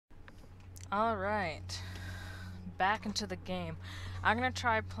Alright. Back into the game. I'm gonna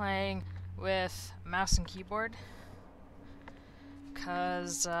try playing with mouse and keyboard.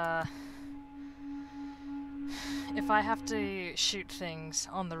 Cause, if I have to shoot things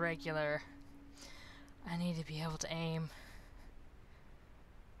on the regular, I need to be able to aim.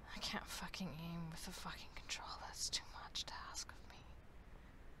 I can't fucking aim with the fucking control. That's too much to ask of me.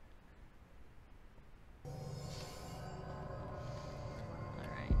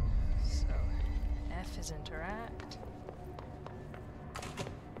 Alright, so F is interact.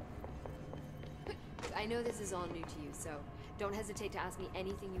 I know this is all new to you, so don't hesitate to ask me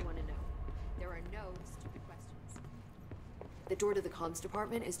anything you want to know. There are no stupid questions. The door to the comms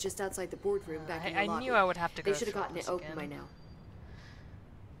department is just outside the boardroom back in the lobby. I knew I would have to go. They should have gotten it open by now.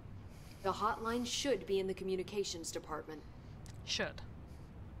 The hotline should be in the communications department. Should.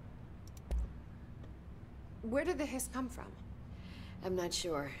 Where did the hiss come from? I'm not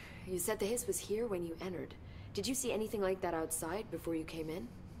sure. You said the hiss was here when you entered. Did you see anything like that outside before you came in?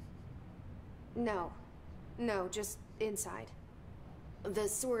 No. No, just inside. The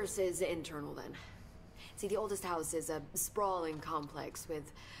source is internal, then. See, the oldest house is a sprawling complex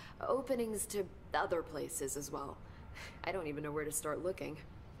with openings to other places as well. I don't even know where to start looking.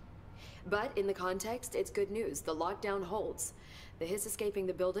 But in the context, it's good news. The lockdown holds. The hiss escaping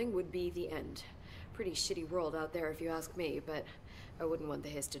the building would be the end. Pretty shitty world out there if you ask me, but I wouldn't want the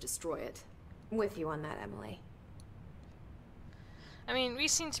hiss to destroy it. With you on that, Emily. I mean, we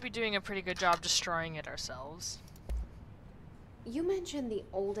seem to be doing a pretty good job destroying it ourselves. You mentioned the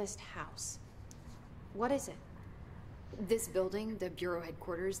oldest house. What is it? This building, the Bureau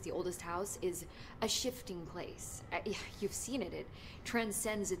headquarters, the oldest house, is a shifting place. You've seen it. It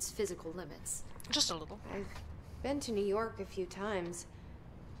transcends its physical limits. Just a little. I've been to New York a few times.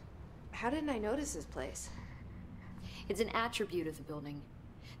 How didn't I notice this place? It's an attribute of the building.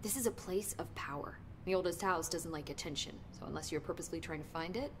 This is a place of power. The oldest house doesn't like attention, so unless you're purposely trying to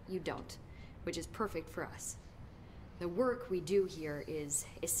find it, you don't, which is perfect for us. The work we do here is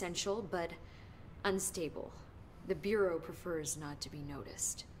essential, but unstable. The Bureau prefers not to be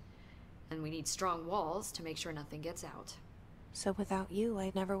noticed. And we need strong walls to make sure nothing gets out. So without you,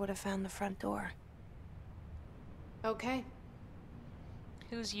 I never would have found the front door. Okay.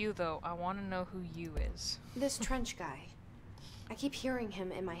 Who's you, though? I want to know who you is. This trench guy. I keep hearing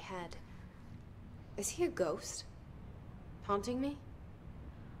him in my head. Is he a ghost? Haunting me?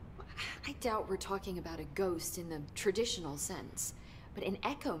 I doubt we're talking about a ghost in the traditional sense, but an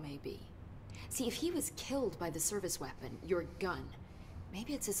echo maybe. See, if he was killed by the service weapon, your gun,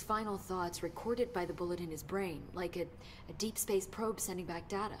 maybe it's his final thoughts recorded by the bullet in his brain, like a deep space probe sending back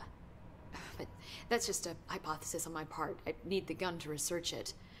data. But that's just a hypothesis on my part. I need the gun to research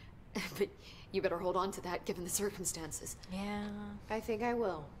it. But you better hold on to that given the circumstances. Yeah. I think I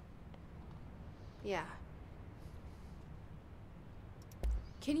will. Yeah.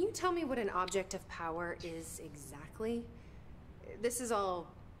 Can you tell me what an object of power is exactly? This is all,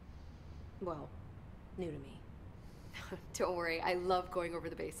 well, new to me. Don't worry, I love going over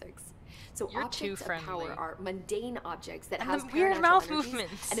the basics. So You're objects too of power friendly. are mundane objects that And house the weird paranatural mouth energies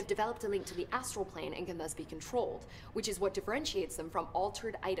movements. and have developed a link to the astral plane and can thus be controlled, which is what differentiates them from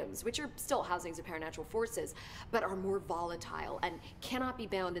altered items, which are still housings of paranatural forces, but are more volatile and cannot be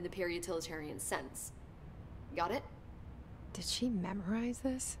bound in the peri-utilitarian sense. Got it? Did she memorize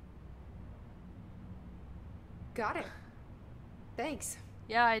this? Got it. Thanks.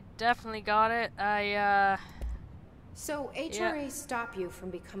 Yeah, I definitely got it. So HRA stop you from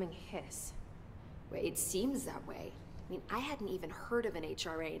becoming hiss? Well, it seems that way. I mean, I hadn't even heard of an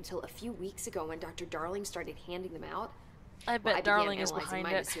HRA until a few weeks ago when Dr. Darling started handing them out. I bet Darling is began analyzing behind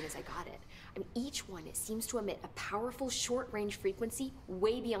mine it. as soon as I got it. I mean, each one seems to emit a powerful short-range frequency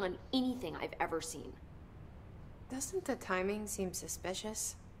way beyond anything I've ever seen. Doesn't the timing seem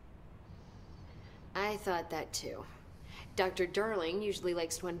suspicious? I thought that too. Dr. Darling usually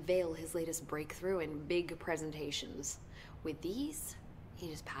likes to unveil his latest breakthrough in big presentations. With these, he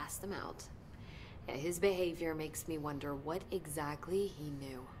just passed them out. Yeah, his behavior makes me wonder what exactly he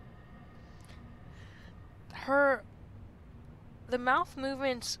knew. The mouth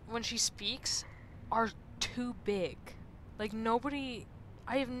movements when she speaks are too big. Like,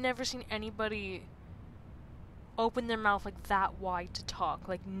 I have never seen anybody open their mouth like that wide to talk.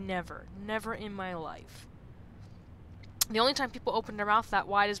 Like, never in my life. The only time people open their mouth that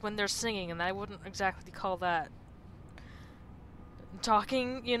wide is when they're singing, and I wouldn't exactly call that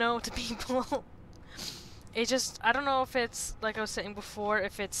talking, to people. It just, I don't know if it's, like I was saying before,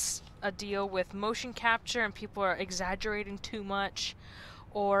 if it's a deal with motion capture and people are exaggerating too much,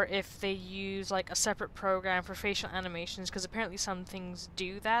 or if they use like a separate program for facial animations, because apparently some things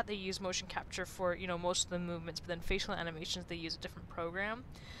do that. They use motion capture for, you know, most of the movements, but then facial animations they use a different program.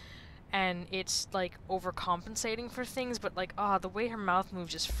 And it's like overcompensating for things, but like, the way her mouth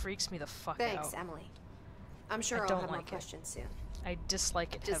moves just freaks me the fuck out. Thanks, Emily. I'm sure I I'll don't have more like it. questions soon. I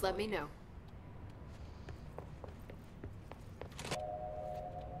dislike it Just let heavily. me know.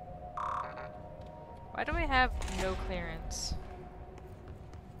 Why do I have no clearance?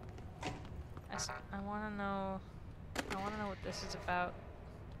 I wanna know what this is about.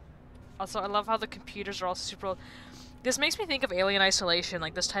 Also, I love how the computers are all super... This makes me think of Alien Isolation,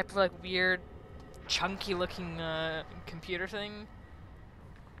 like this type of like weird, chunky looking computer thing.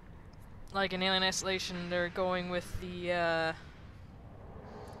 Like in Alien Isolation, they're going with the,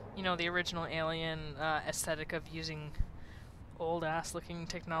 you know, the original Alien aesthetic of using old-ass looking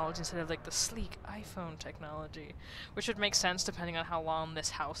technology instead of like the sleek iPhone technology, which would make sense depending on how long this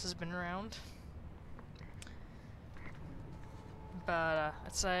house has been around. But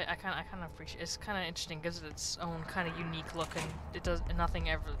I kind of appreciate. It's kind of interesting, gives it its own kind of unique look, and it does. Nothing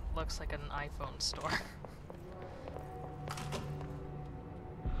ever looks like an iPhone store.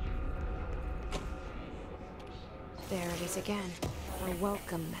 There it is again. A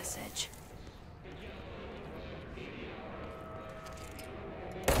welcome message.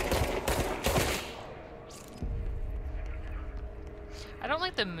 I don't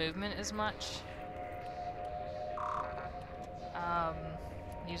like the movement as much.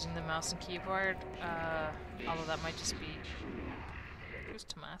 Using the mouse and keyboard, although that might just be... Who's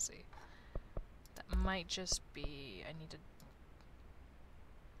Tomasi? That might just be... I need to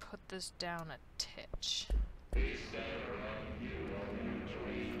put this down a titch. Yeah,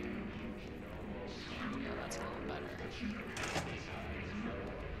 that's a little better.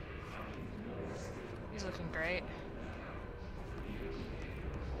 He's looking great.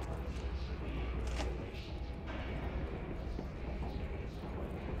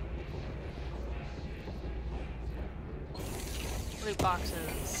 Loot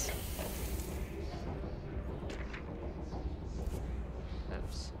boxes.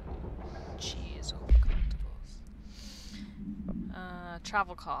 Oops. Jeez, old collectibles.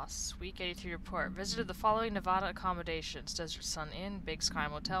 Travel costs. Week 83 report. Visited the following Nevada accommodations: Desert Sun Inn, Big Sky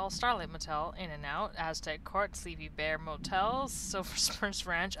Motel, Starlight Motel, In and Out, Aztec Court, Sleepy Bear Motels, Silver Spurs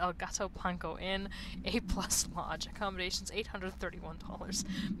Ranch, El Gato Blanco Inn, A Plus Lodge. Accommodations $831.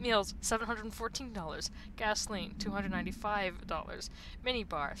 Meals $714. Gasoline $295.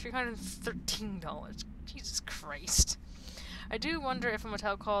 Minibar $313. Jesus Christ. I do wonder if a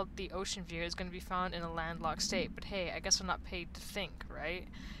motel called the Ocean View is going to be found in a landlocked state, but hey, I guess I'm not paid to think, right?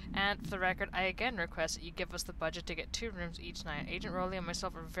 And for the record, I again request that you give us the budget to get 2 rooms each night. Agent Rowley and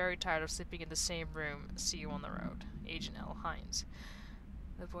myself are very tired of sleeping in the same room. See you on the road. Agent L. Hines.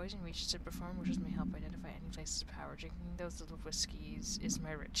 The boys in Winchester performers may help identify any places of power. Drinking those little whiskeys is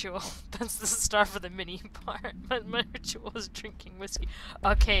my ritual. That's the star for the mini part. My ritual is drinking whiskey.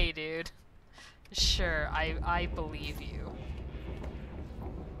 Okay, dude. Sure, I believe you.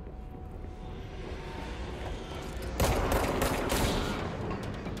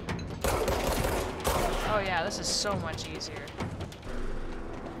 Oh yeah, this is so much easier.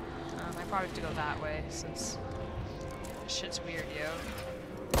 I probably have to go that way, since this shit's weird, yo.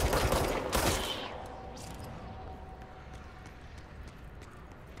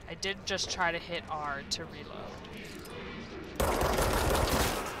 I did just try to hit R to reload.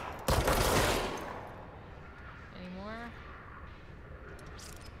 Any more?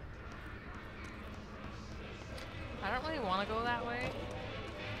 I don't really want to go that way.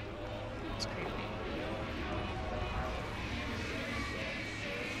 It's creepy.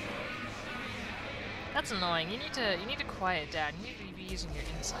 That's annoying. You need to quiet down. You need to be using your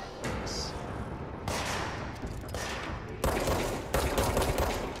inside voice.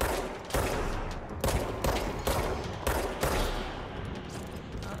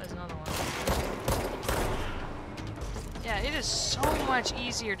 Oh, there's another one. Yeah, it is so much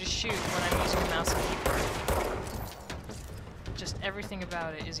easier to shoot when I'm using the mouse and keyboard. Just everything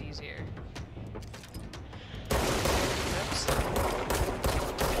about it is easier. Oops.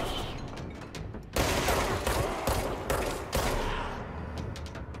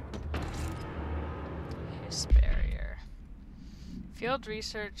 Hiss barrier. Field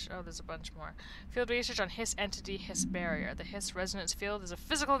research. Oh, there's a bunch more. Field research on Hiss entity Hiss barrier. The Hiss resonance field is a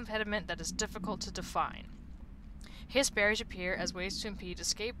physical impediment that is difficult to define. Hiss barriers appear as ways to impede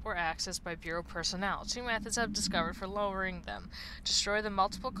escape or access by Bureau personnel. Two methods have discovered for lowering them. Destroy the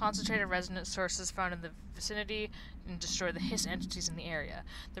multiple concentrated resonance sources found in the vicinity and destroy the hiss entities in the area.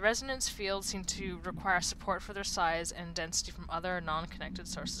 The resonance fields seem to require support for their size and density from other non-connected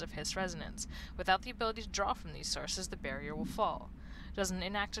sources of hiss resonance. Without the ability to draw from these sources, the barrier will fall. Does an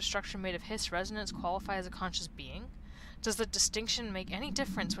inactive structure made of hiss resonance qualify as a conscious being? Does the distinction make any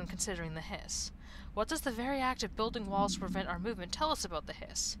difference when considering the hiss? What does the very act of building walls to prevent our movement tell us about the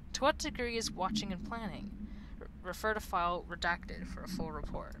hiss? To what degree is watching and planning? Refer to file redacted for a full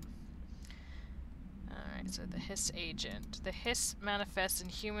report. Alright, so the hiss agent. The hiss manifests in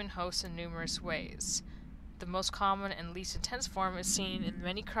human hosts in numerous ways. The most common and least intense form is seen in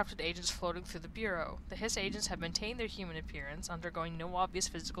many corrupted agents floating through the Bureau. The hiss agents have maintained their human appearance, undergoing no obvious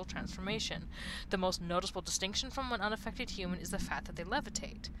physical transformation. The most noticeable distinction from an unaffected human is the fact that they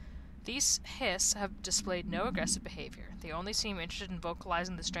levitate. These hiss have displayed no aggressive behavior. They only seem interested in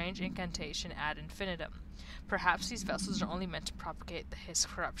vocalizing the strange incantation ad infinitum. Perhaps these vessels are only meant to propagate the hiss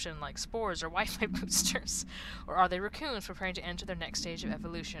corruption like spores or Wi-Fi boosters. Or are they raccoons preparing to enter their next stage of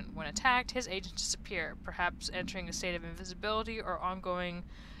evolution? When attacked, hiss agents disappear, perhaps entering a state of invisibility or ongoing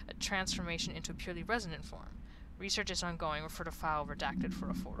transformation into a purely resonant form. Research is ongoing. Refer to file redacted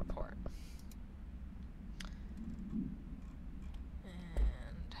for a full report.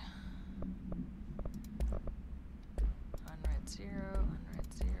 Unread 0,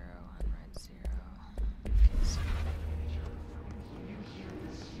 unread 0, unread 0. Okay, so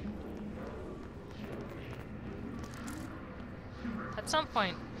at some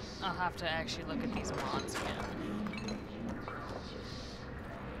point, I'll have to actually look at these mods again.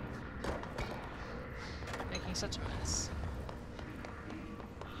 Making such a mess.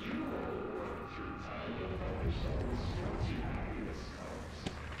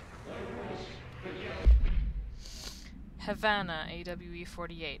 Havana, AWE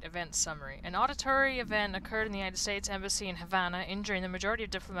 48, event summary. An auditory event occurred in the United States Embassy in Havana, injuring the majority of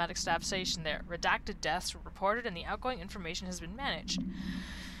diplomatic staff stationed there. Redacted deaths were reported and the outgoing information has been managed.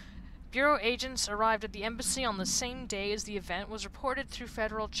 Bureau agents arrived at the embassy on the same day as the event was reported through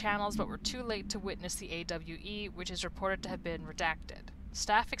federal channels but were too late to witness the AWE, which is reported to have been redacted.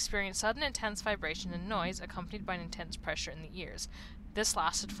 Staff experienced sudden intense vibration and noise accompanied by an intense pressure in the ears. This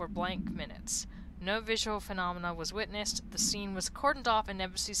lasted for blank minutes. No visual phenomena was witnessed, the scene was cordoned off and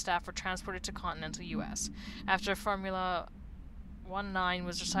embassy staff were transported to continental U.S. After Formula 19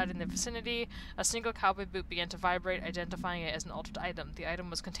 was recited in the vicinity, a single cowboy boot began to vibrate, identifying it as an altered item. The item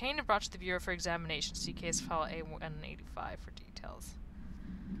was contained and brought to the Bureau for examination. See case file A185 for details.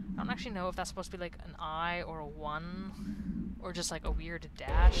 I don't actually know if that's supposed to be like an I or a 1, or just like a weird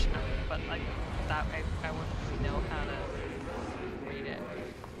dash, but like that I wouldn't really know how to read it.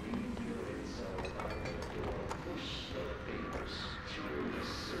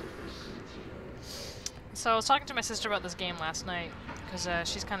 So I was talking to my sister about this game last night because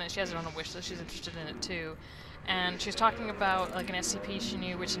she has it on a wish list. She's interested in it too, and she was talking about like an SCP she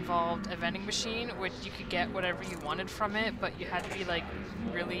knew which involved a vending machine, which you could get whatever you wanted from it, but you had to be like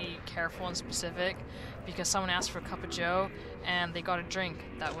really careful and specific because someone asked for a cup of Joe and they got a drink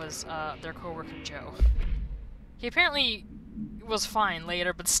that was their coworker Joe. He apparently was fine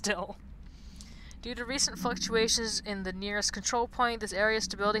later, but still. Due to recent fluctuations in the nearest control point, this area's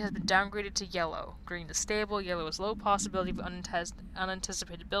stability has been downgraded to yellow. Green is stable, yellow is low possibility of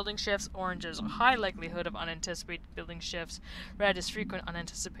unanticipated building shifts, orange is a high likelihood of unanticipated building shifts, red is frequent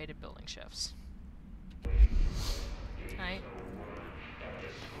unanticipated building shifts. Right?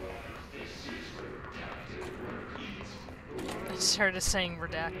 I started saying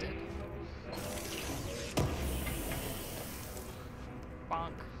redacted.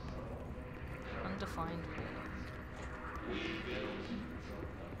 Bonk. Undefined reading.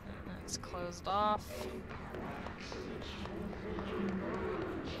 That's closed off.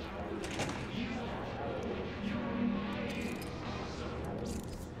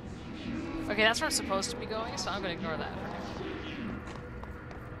 Okay, that's where I'm supposed to be going, so I'm gonna ignore that.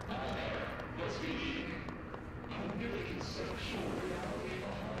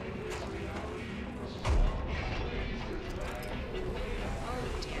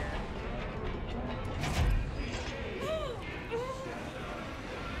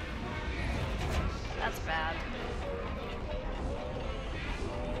 That's bad.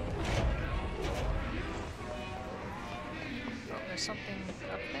 Oh, there's something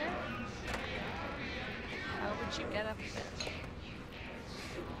up there? How would you get up there?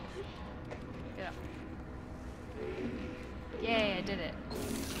 Get up. Yay, I did it.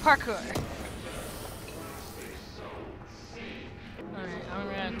 Parkour! Alright, I'm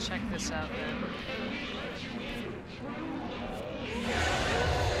gonna check this out then.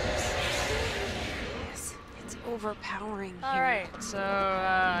 Yes, it's overpowering here. Alright, so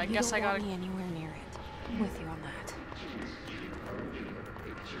I You guess don't I gotta. want me anywhere near it. I'm with you on that.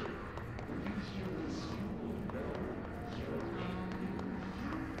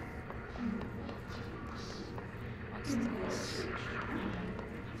 What's this?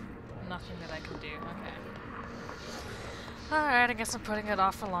 Nothing that I can do. Okay. Alright, I guess I'm putting it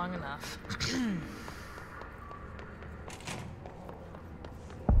off for long enough.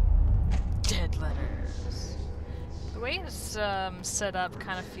 Dead letters. The way it's set up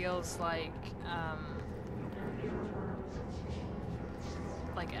kind of feels like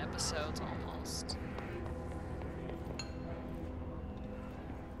episodes almost.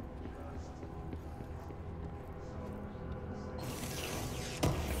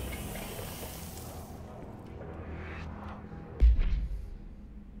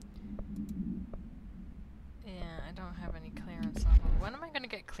 Yeah, I don't have any clearance on them. When am I gonna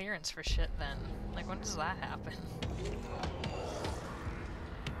get clearance for shit then? Like, when does that happen?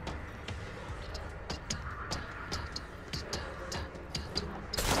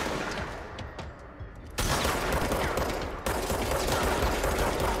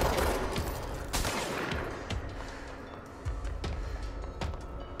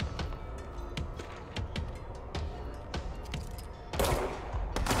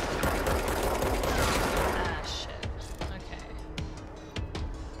 Ah, shit. Okay.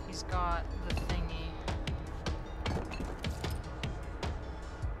 He's got the thingy.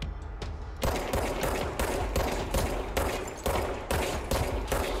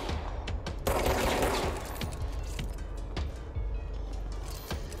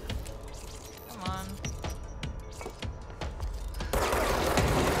 Come on.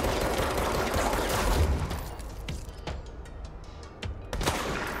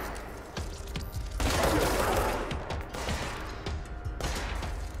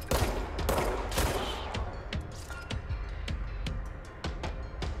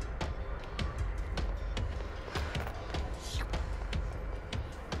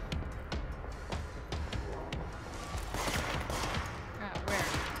 Where?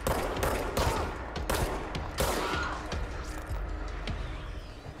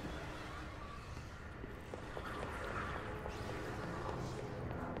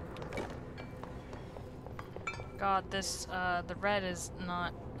 God, this, the red is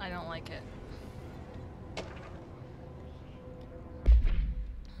not, I don't like it.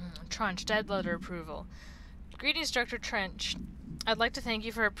 Trench, dead letter approval. Greetings, Dr. Trench. I'd like to thank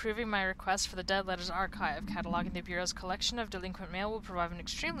you for approving my request for the Dead Letters Archive. Cataloging the Bureau's collection of delinquent mail will provide an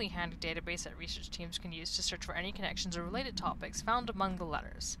extremely handy database that research teams can use to search for any connections or related topics found among the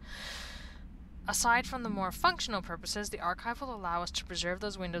letters. Aside from the more functional purposes, the archive will allow us to preserve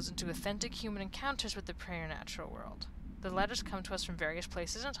those windows into authentic human encounters with the preternatural world. The letters come to us from various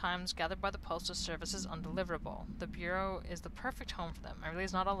places and times, gathered by the Postal Service as undeliverable. The Bureau is the perfect home for them. I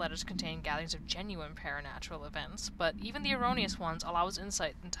realize not all letters contain gatherings of genuine preternatural events, but even the erroneous ones allow us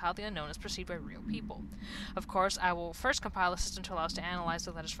insight into how the unknown is perceived by real people. Of course, I will first compile a system to allow us to analyze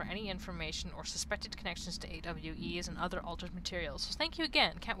the letters for any information or suspected connections to AWEs and other altered materials. So thank you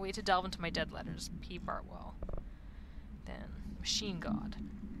again. Can't wait to delve into my dead letters. P. Bartwell. Then, Machine God.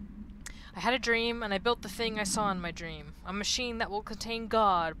 I had a dream, and I built the thing I saw in my dream. A machine that will contain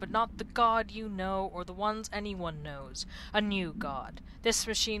God, but not the God you know or the ones anyone knows. A new God. This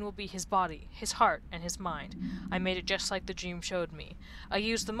machine will be his body, his heart, and his mind. I made it just like the dream showed me. I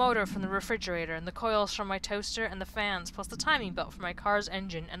used the motor from the refrigerator, and the coils from my toaster, and the fans, plus the timing belt for my car's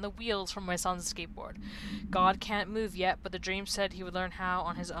engine, and the wheels from my son's skateboard. God can't move yet, but the dream said he would learn how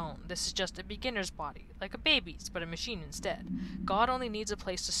on his own. This is just a beginner's body, like a baby's, but a machine instead. God only needs a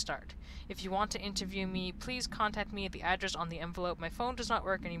place to start. If you want to interview me, please contact me at the address on the envelope. My phone does not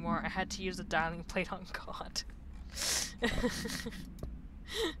work anymore. I had to use the dialing plate on God.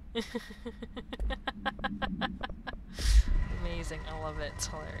 Amazing. I love it. It's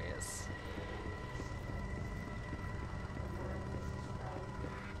hilarious.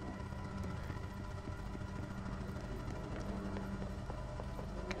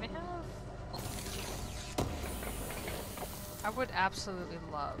 Can I have... I would absolutely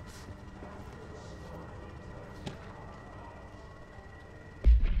love...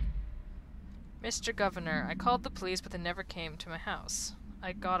 Mr. Governor, I called the police, but they never came to my house.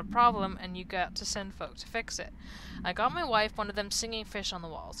 I got a problem, and you got to send folk to fix it. I got my wife one of them singing fish on the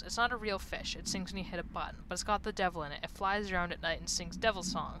walls. It's not a real fish. It sings when you hit a button, but it's got the devil in it. It flies around at night and sings devil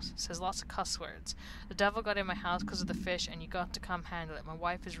songs. Says lots of cuss words. The devil got in my house because of the fish, and you got to come handle it. My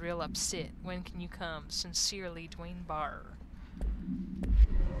wife is real upset. When can you come? Sincerely, Dwayne Barr.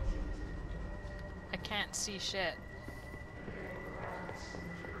 I can't see shit.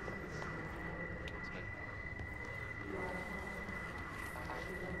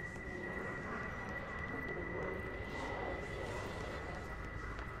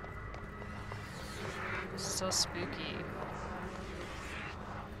 So spooky.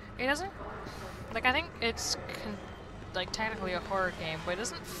 It doesn't, like, I think it's like technically a horror game, but it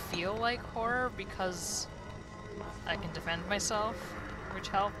doesn't feel like horror because I can defend myself, which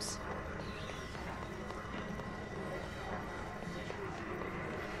helps.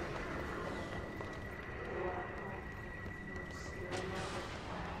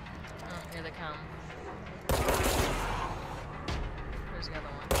 Oh, here they come. Where's the other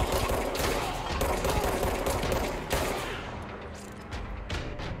one?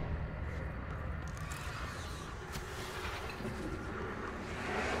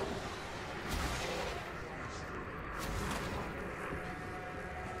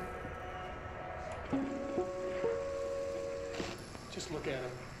 Just look at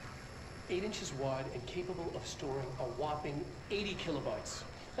him. 8 inches wide and capable of storing a whopping 80 kilobytes.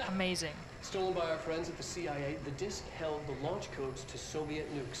 Amazing. Stolen by our friends at the CIA, the disk held the launch codes to Soviet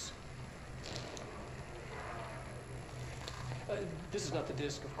nukes. This is not the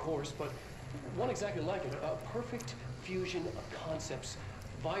disk, of course, but one exactly like it. A perfect fusion of concepts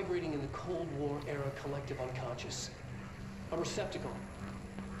vibrating in the Cold War era collective unconscious. A receptacle.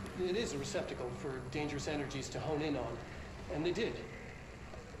 It is a receptacle for dangerous energies to hone in on. And they did.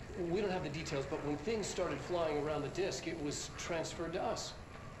 We don't have the details, but when things started flying around the disk, it was transferred to us.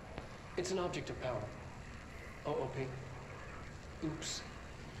 It's an object of power. OOP. Oops.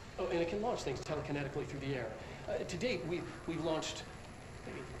 Oh, and it can launch things telekinetically through the air. To date, we've launched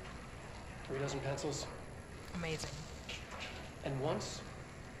maybe 3 dozen pencils. Amazing. And once,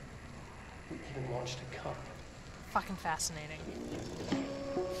 we even launched a cup. Fucking fascinating.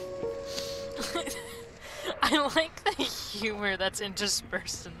 I like the humor that's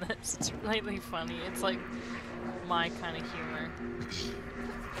interspersed in this. It's really funny. It's like my kind of humor.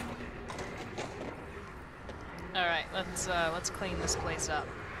 Alright, let's clean this place up.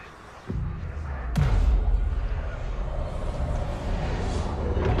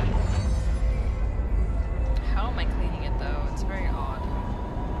 How am I cleaning it though? It's very odd.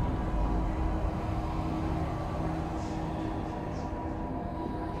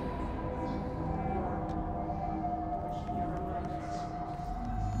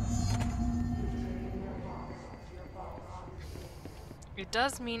 It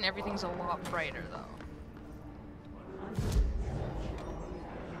does mean everything's a lot brighter though.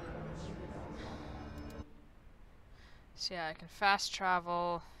 So yeah, I can fast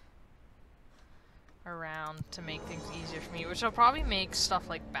travel around to make things easier for me, which will probably make stuff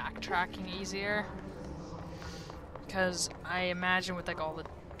like backtracking easier. Because I imagine with like all the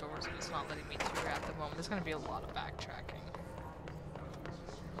doors it's not letting me through at the moment, there's gonna be a lot of backtracking.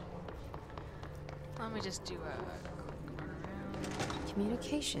 Let me just do a quick run around.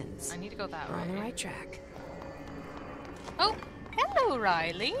 Communications. I need to go that We're way. on the right track. Oh, hello,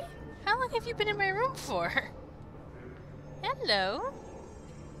 Riley. How long have you been in my room for? Hello.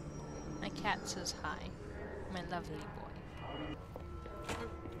 My cat says hi. My lovely boy.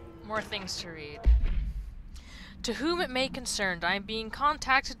 More things to read. To whom it may concern, I am being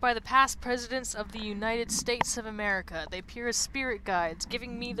contacted by the past presidents of the United States of America. They appear as spirit guides,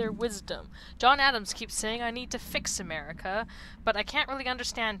 giving me their wisdom. John Adams keeps saying I need to fix America, but I can't really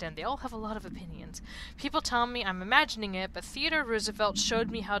understand him. They all have a lot of opinions. People tell me I'm imagining it, but Theodore Roosevelt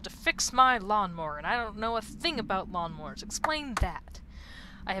showed me how to fix my lawnmower, and I don't know a thing about lawnmowers. Explain that.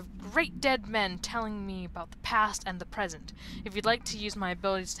 I have great dead men telling me about the past and the present. If you'd like to use my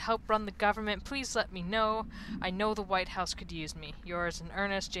abilities to help run the government, please let me know. I know the White House could use me. Yours in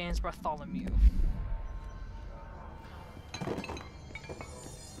earnest, James Bartholomew.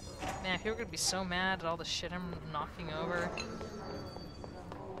 Man, people are gonna be so mad at all the shit I'm knocking over.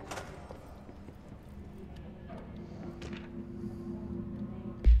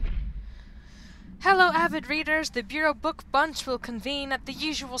 Hello, avid readers! The Bureau Book Bunch will convene at the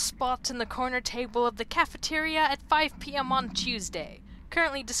usual spots in the corner table of the cafeteria at 5 p.m. on Tuesday.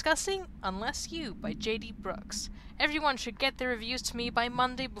 Currently discussing Unless You by J.D. Brooks. Everyone should get their reviews to me by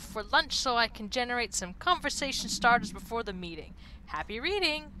Monday before lunch so I can generate some conversation starters before the meeting. Happy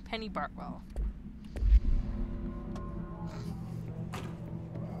reading! Penny Bartwell.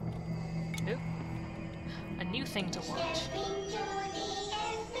 Ooh. A new thing to watch.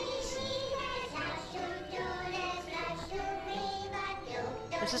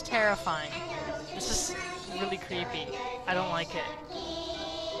 This is terrifying. This is really creepy. I don't like it.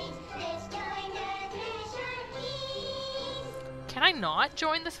 Can I not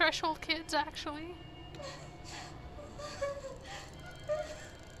join the Threshold Kids, actually?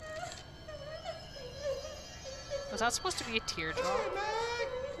 that supposed to be a teardrop? Hey, Meg!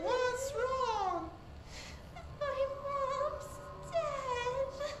 What's wrong? My mom's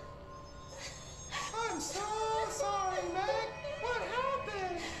dead. I'm so sorry, Meg. What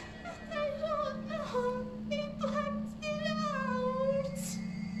happened? I don't know. He blacked it out.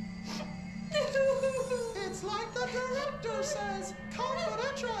 It's like the director says.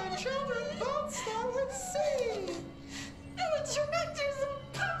 Confidential and children both start with C. The director's a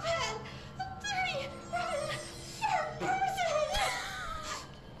puppet. A dirty, rotten, fat person.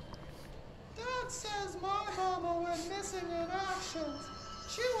 Dad says my mama went missing in action.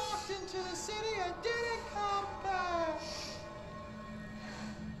 She walked into the city and didn't come back.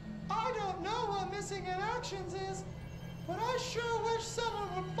 I don't know what missing in actions is, but I sure wish someone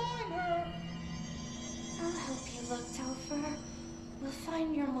would find her. I'll help you look, Topher. We'll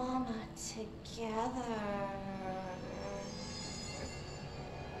find your mama together.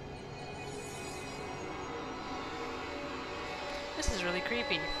 This is really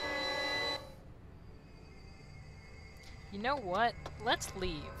creepy. You know what? Let's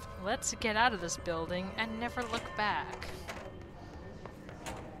leave. Let's get out of this building and never look back.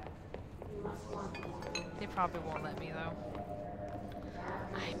 They probably won't let me though.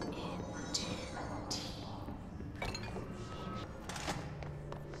 I'm in too deep.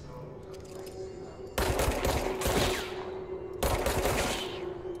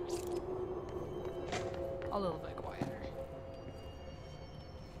 A little bit quieter.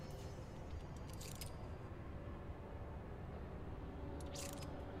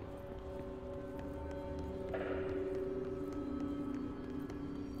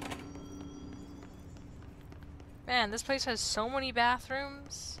 Man, this place has so many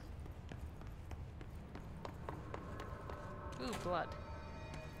bathrooms. Ooh, blood.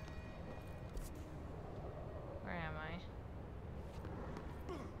 Where am I?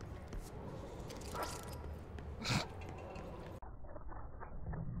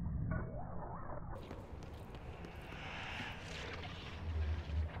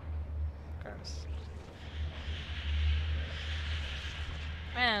 Gross.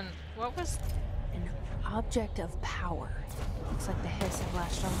 Man, what was... An object of power. Looks like the hiss have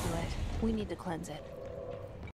latched onto it. We need to cleanse it.